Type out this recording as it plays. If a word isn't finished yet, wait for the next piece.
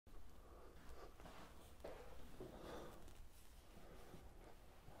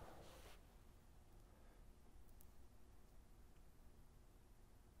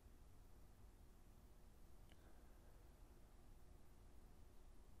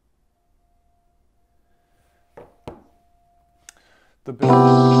The build.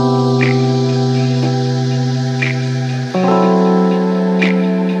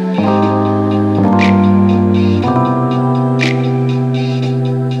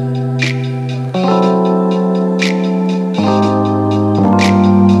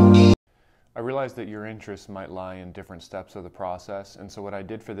 I realized that your interests might lie in different steps of the process, and so what I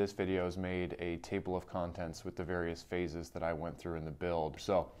did for this video is made a table of contents with the various phases that I went through in the build.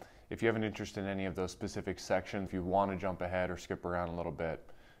 So if you have an interest in any of those specific sections, if you want to jump ahead or skip around a little bit,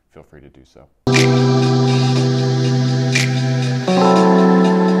 feel free to do so.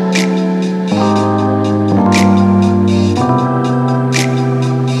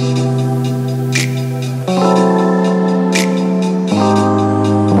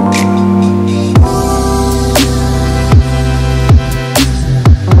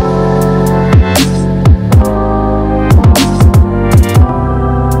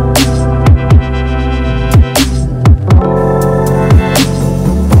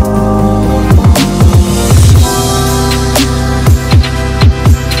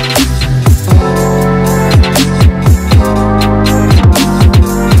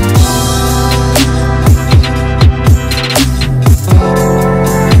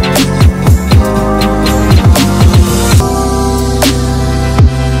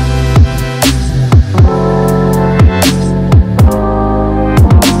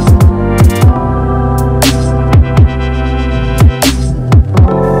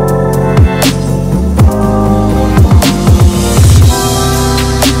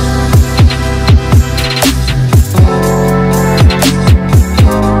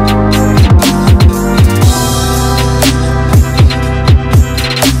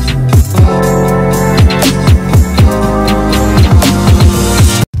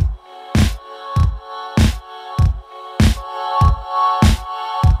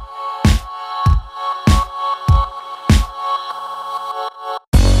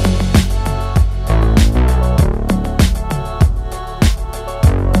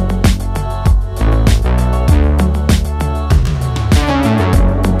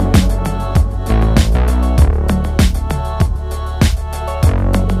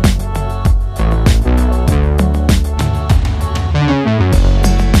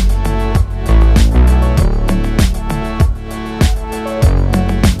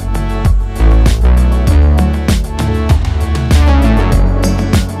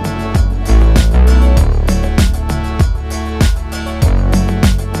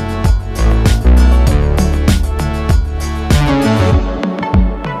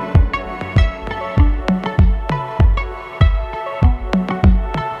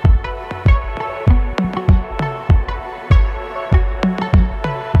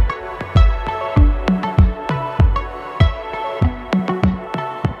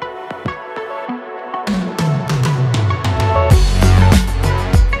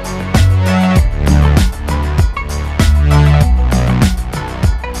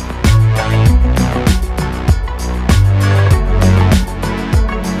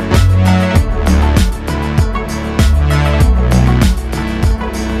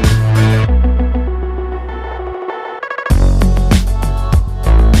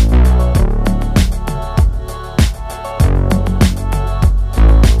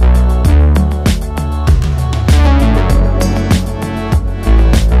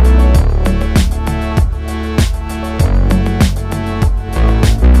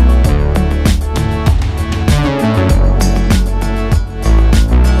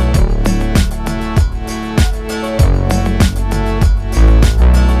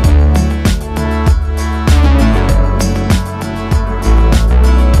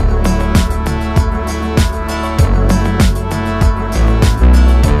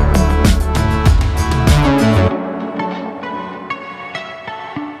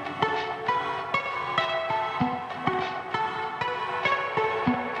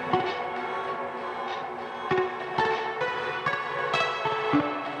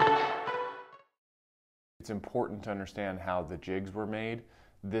 It's important to understand how the jigs were made.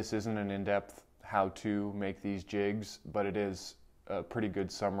 This isn't an in-depth how to make these jigs, but it is a pretty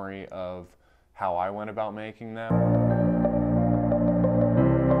good summary of how I went about making them.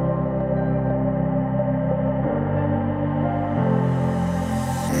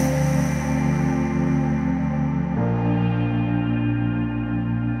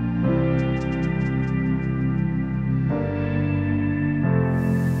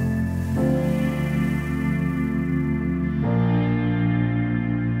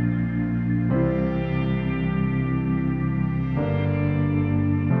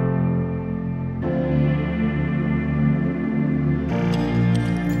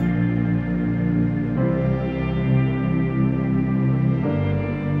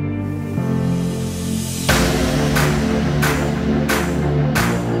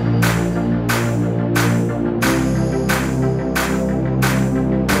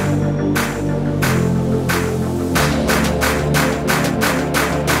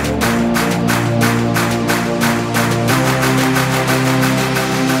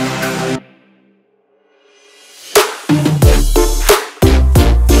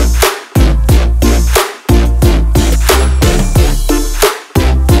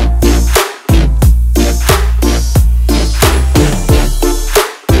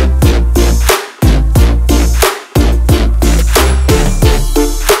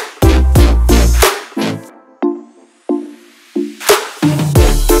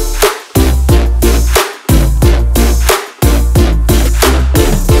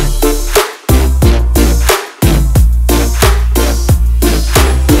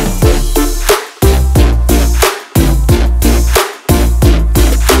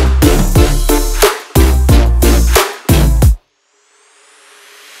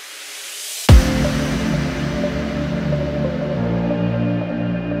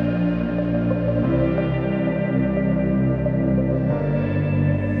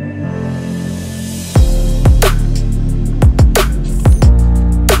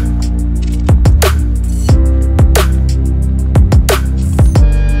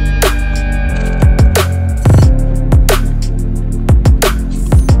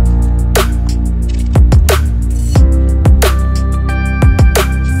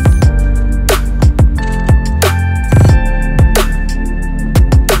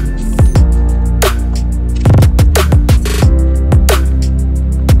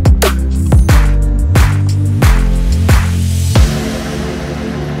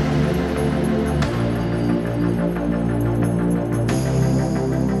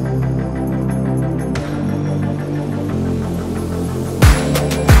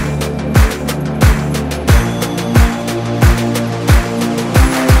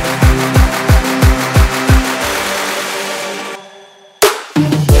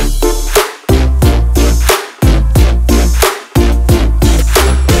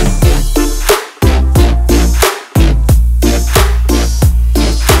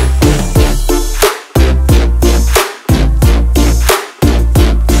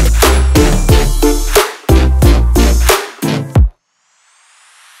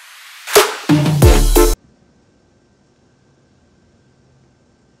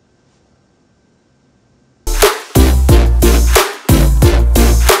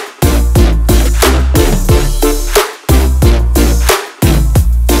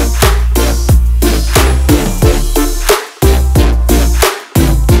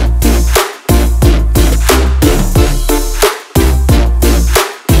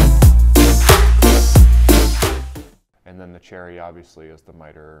 cherry obviously is the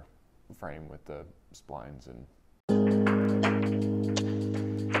miter frame with the splines and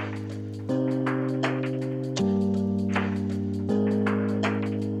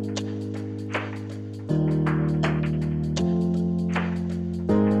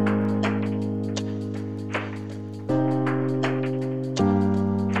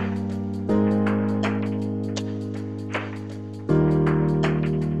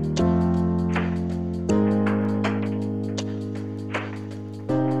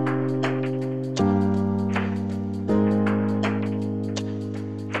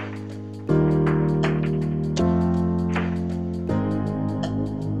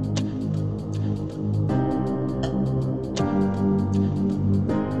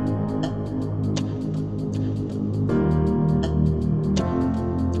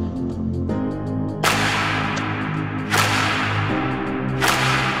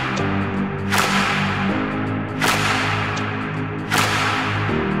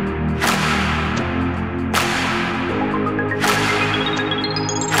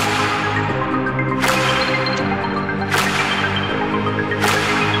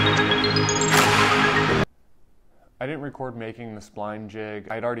I didn't record making the spline jig.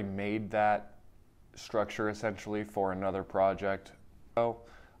 I'd already made that structure essentially for another project. So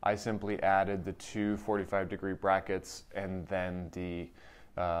I simply added the two 45-degree brackets and then the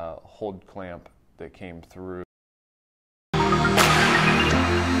hold clamp that came through.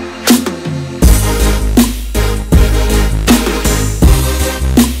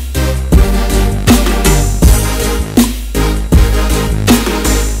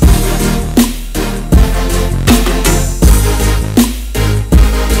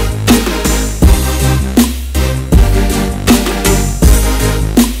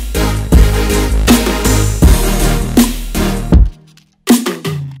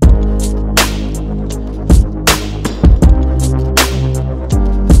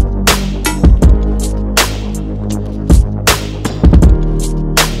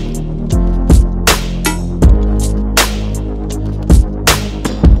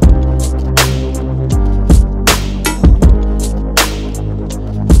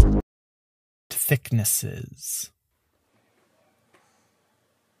 Thicknesses.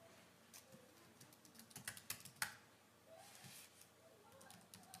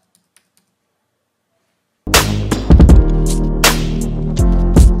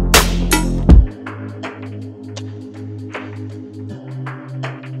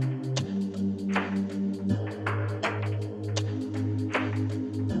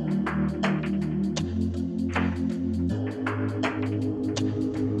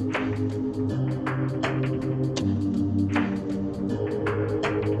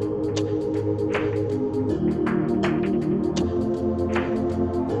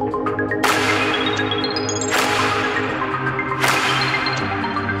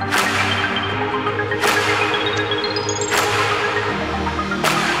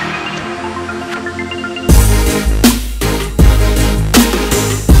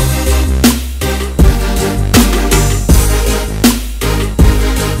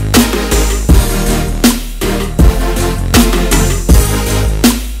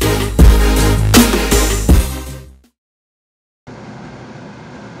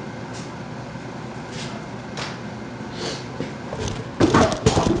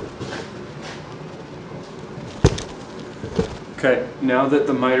 Okay, now that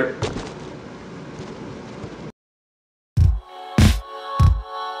the miter...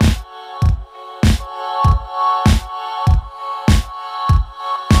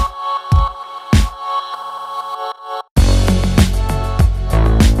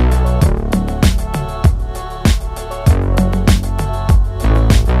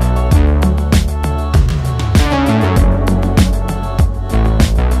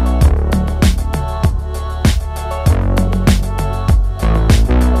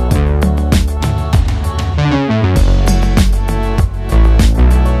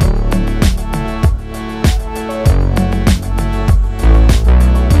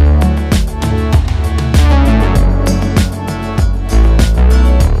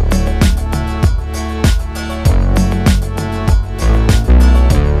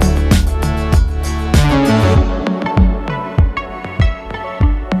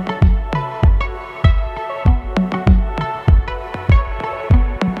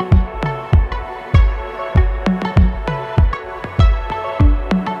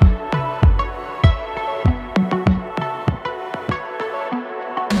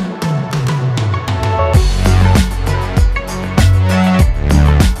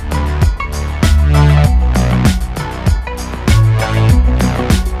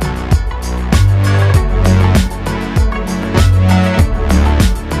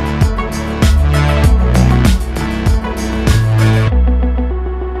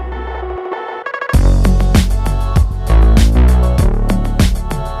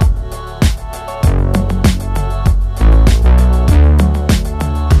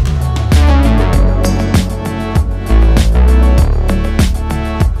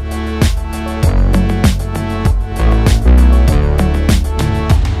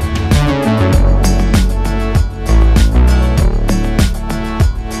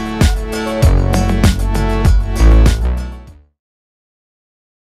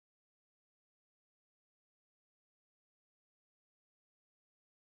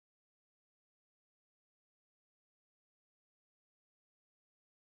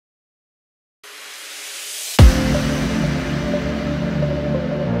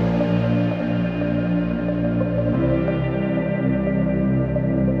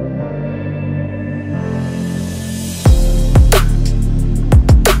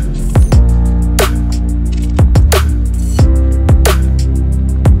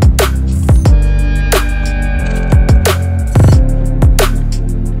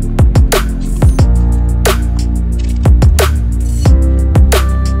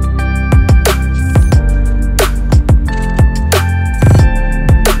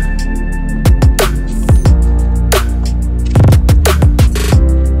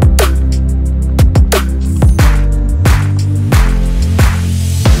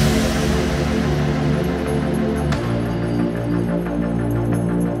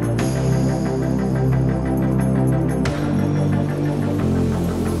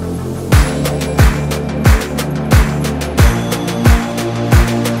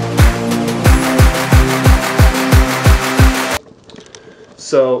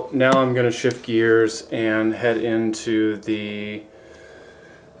 So now I'm going to shift gears and head into the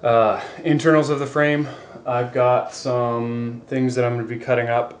internals of the frame. I've got some things that I'm going to be cutting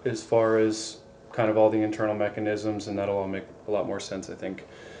up as far as kind of all the internal mechanisms, and that'll all make a lot more sense, I think,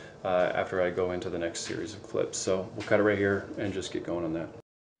 after I go into the next series of clips. So we'll cut it right here and just get going on that.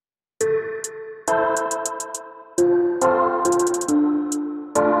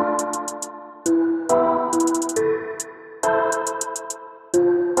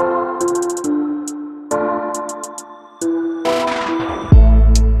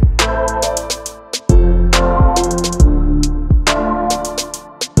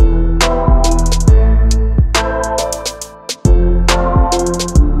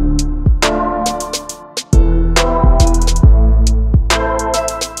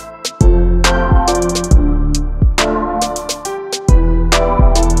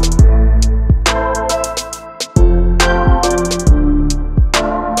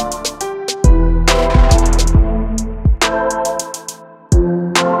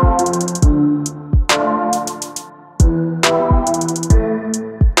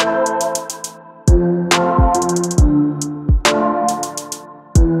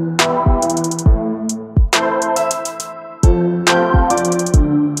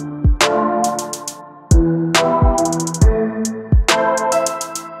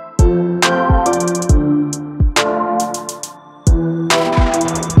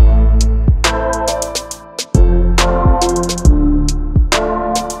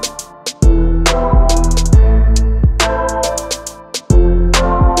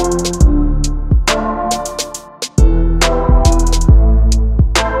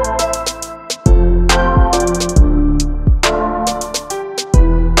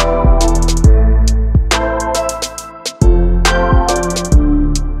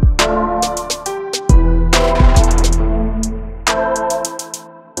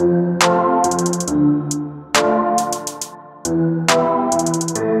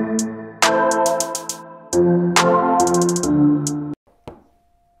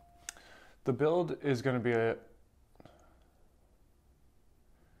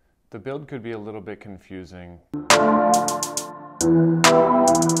 The build could be a little bit confusing.